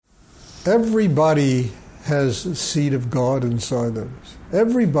Everybody has a seed of God inside them.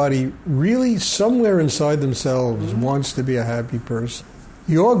 Everybody really somewhere inside themselves wants to be a happy person.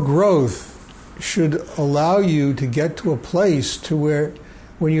 Your growth should allow you to get to a place to where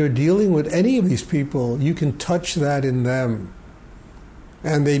when you're dealing with any of these people, you can touch that in them.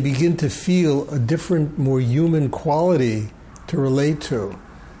 And they begin to feel a different, more human quality to relate to.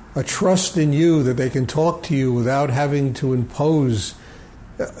 A trust in you that they can talk to you without having to impose.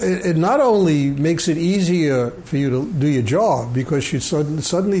 It not only makes it easier for you to do your job, because you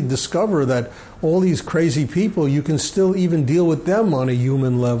suddenly discover that all these crazy people, you can still even deal with them on a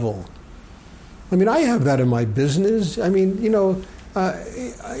human level. I mean, I have that in my business. I mean, the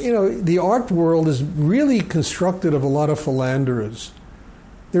art world is really constructed of a lot of philanderers.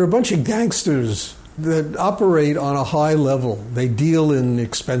 There are a bunch of gangsters that operate on a high level. They deal in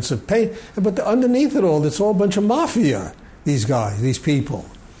expensive paint, but underneath it all, it's all a bunch of mafia. These guys, these people.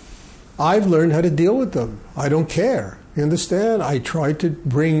 I've learned how to deal with them. I don't care. You understand? I try to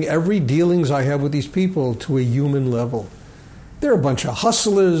bring every dealings I have with these people to a human level. They're a bunch of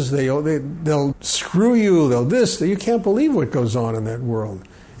hustlers. They'll screw you. They'll this. You can't believe what goes on in that world.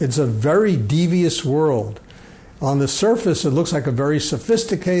 It's a very devious world. On the surface, it looks like a very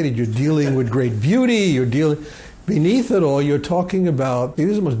sophisticated. You're dealing with great beauty. You're dealing beneath it all. You're talking about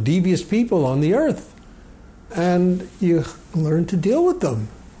these are the most devious people on the earth. And you learn to deal with them.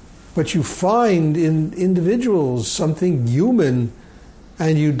 But you find in individuals something human,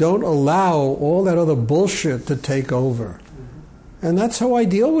 and you don't allow all that other bullshit to take over. And that's how I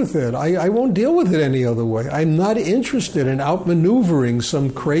deal with it. I won't deal with it any other way. I'm not interested in outmaneuvering some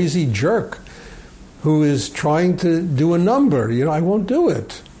crazy jerk who is trying to do a number. I won't do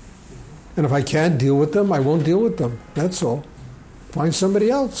it. And if I can't deal with them, I won't deal with them. That's all. Find somebody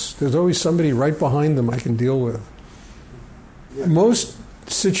else. There's always somebody right behind them I can deal with. Yeah. Most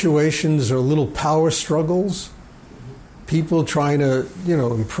situations are little power struggles. People trying to,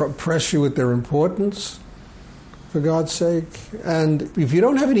 impress you with their importance, for God's sake. And if you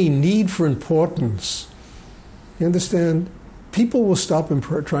don't have any need for importance, you understand, people will stop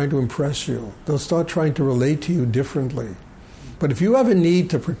trying to impress you. They'll start trying to relate to you differently. But if you have a need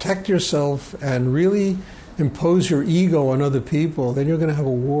to protect yourself and really impose your ego on other people, then you're going to have a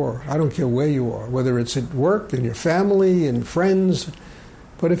war. I don't care where you are, whether it's at work, in your family, in friends.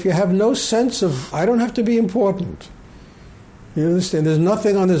 But if you have no sense of, I don't have to be important. You understand? There's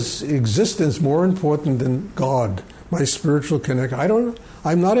nothing on this existence more important than God, my spiritual connection.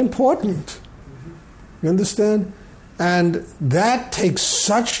 I'm not important. You understand? And that takes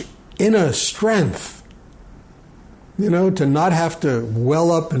such inner strength, to not have to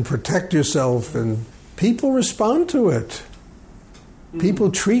well up and protect yourself, and people respond to it. People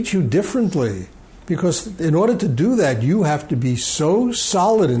treat you differently. Because in order to do that, you have to be so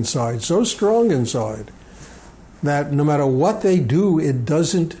solid inside, so strong inside, that no matter what they do, it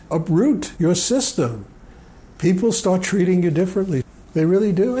doesn't uproot your system. People start treating you differently. They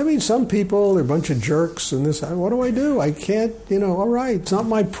really do. I mean, some people, they're a bunch of jerks and this. What do? I can't, all right, it's not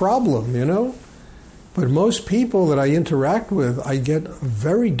my problem, But most people that I interact with, I get a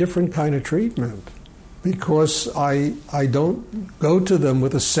very different kind of treatment. Because I don't go to them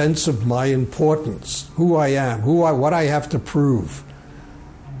with a sense of my importance, who I am, what I have to prove,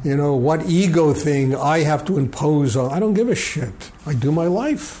 what ego thing I have to impose on. I don't give a shit. I do my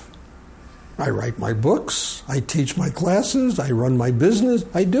life. I write my books. I teach my classes. I run my business.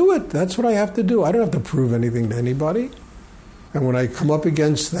 I do it. That's what I have to do. I don't have to prove anything to anybody. And when I come up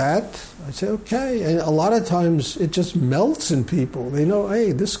against that, I say, okay. And a lot of times it just melts in people. They know,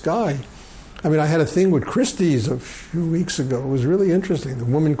 hey, this guy. I mean, I had a thing with Christie's a few weeks ago. It was really interesting. The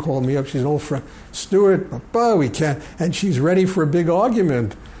woman called me up. She's an old friend. Stuart, we can't. And she's ready for a big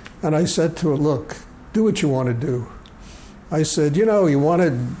argument. And I said to her, look, do what you want to do. I said, you want to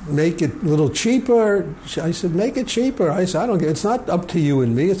make it a little cheaper? I said, make it cheaper. I said, I don't care. It's not up to you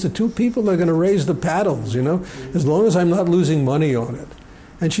and me. It's the two people that are going to raise the paddles, as long as I'm not losing money on it.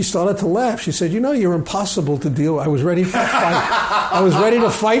 And she started to laugh. She said, you're impossible to deal with. I was ready for a fight. I was ready to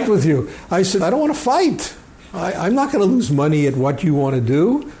fight with you. I said, I don't want to fight. I'm not going to lose money at what you want to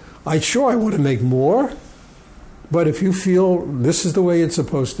do. I want to make more. But if you feel this is the way it's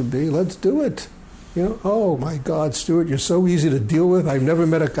supposed to be, let's do it. Oh my God, Stuart, you're so easy to deal with. I've never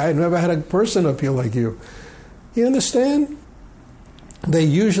met a guy, I've never had a person up here like you. You understand? They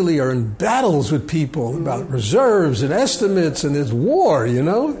usually are in battles with people about reserves and estimates, and there's war,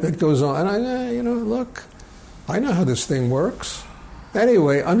 that goes on. And look, I know how this thing works.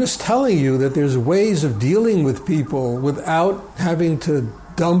 Anyway, I'm just telling you that there's ways of dealing with people without having to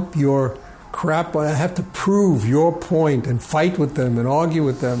dump your crap. I have to prove your point and fight with them and argue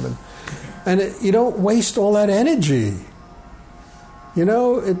with them. And And you don't waste all that energy. You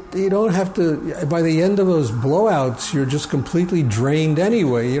don't have to, by the end of those blowouts, you're just completely drained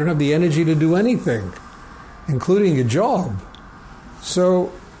anyway. You don't have the energy to do anything, including a job.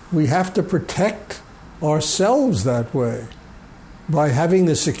 So we have to protect ourselves that way by having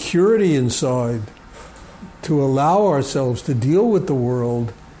the security inside to allow ourselves to deal with the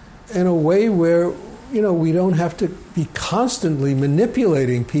world in a way where, we don't have to be constantly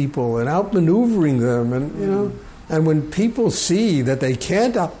manipulating people and outmaneuvering them. And, and when people see that they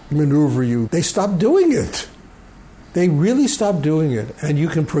can't outmaneuver you, they stop doing it. They really stop doing it. And you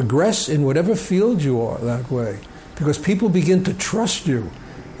can progress in whatever field you are that way. Because people begin to trust you.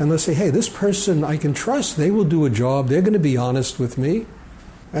 And they'll say, hey, this person I can trust. They will do a job. They're going to be honest with me.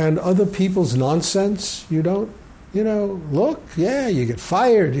 And other people's nonsense, you don't, look, yeah, you get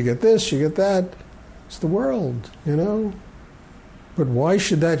fired, you get this, you get that. It's the world, But why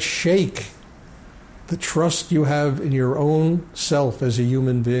should that shake the trust you have in your own self as a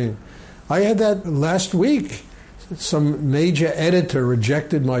human being? I had that last week. Some major editor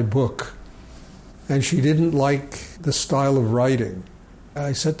rejected my book, and she didn't like the style of writing.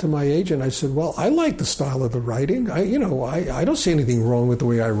 I said to my agent, I said, well, I like the style of the writing. I don't see anything wrong with the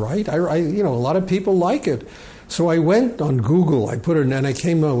way I write. A lot of people like it. So I went on Google, I put her in, and I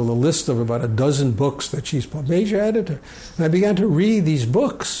came up with a list of about a dozen books that she's a major editor. And I began to read these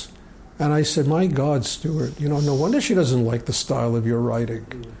books. And I said, my God, Stuart, no wonder she doesn't like the style of your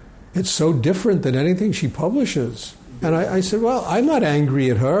writing. It's so different than anything she publishes. And I said, well, I'm not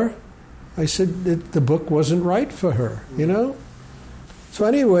angry at her. I said that the book wasn't right for her, So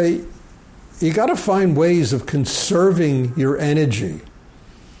anyway, you got to find ways of conserving your energy.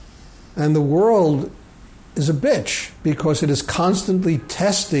 And the world is a bitch because it is constantly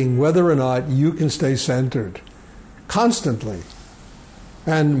testing whether or not you can stay centered. Constantly.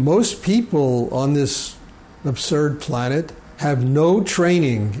 And most people on this absurd planet have no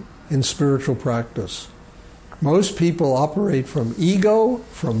training in spiritual practice. Most people operate from ego,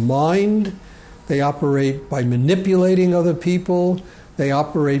 from mind. They operate by manipulating other people. They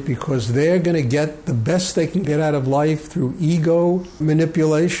operate because they're going to get the best they can get out of life through ego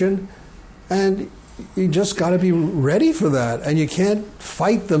manipulation. And you just got to be ready for that. And you can't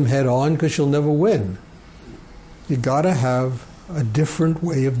fight them head on because you'll never win. You got to have a different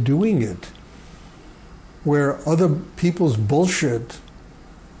way of doing it, where other people's bullshit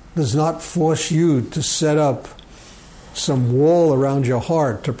does not force you to set up some wall around your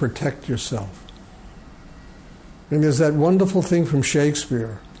heart to protect yourself. And there's that wonderful thing from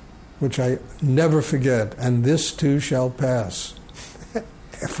Shakespeare, which I never forget, and this too shall pass.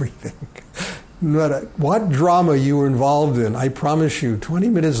 Everything. No matter what drama you were involved in, I promise you, 20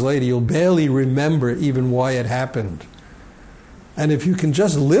 minutes later, you'll barely remember even why it happened. And if you can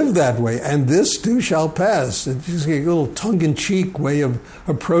just live that way, and this too shall pass, it's just a little tongue-in-cheek way of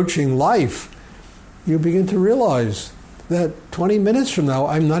approaching life, you begin to realize that 20 minutes from now,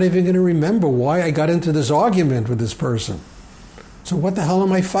 I'm not even going to remember why I got into this argument with this person. So what the hell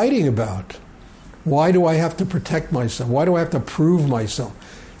am I fighting about? Why do I have to protect myself? Why do I have to prove myself?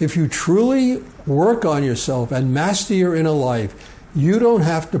 If you truly work on yourself and master your inner life, you don't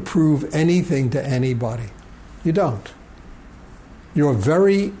have to prove anything to anybody. You don't. Your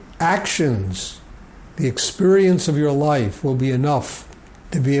very actions, the experience of your life will be enough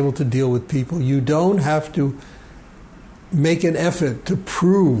to be able to deal with people. You don't have to make an effort to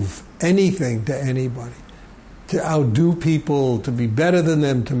prove anything to anybody, to outdo people, to be better than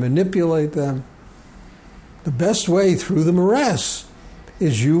them, to manipulate them. The best way through the morass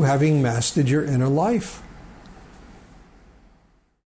is you having mastered your inner life.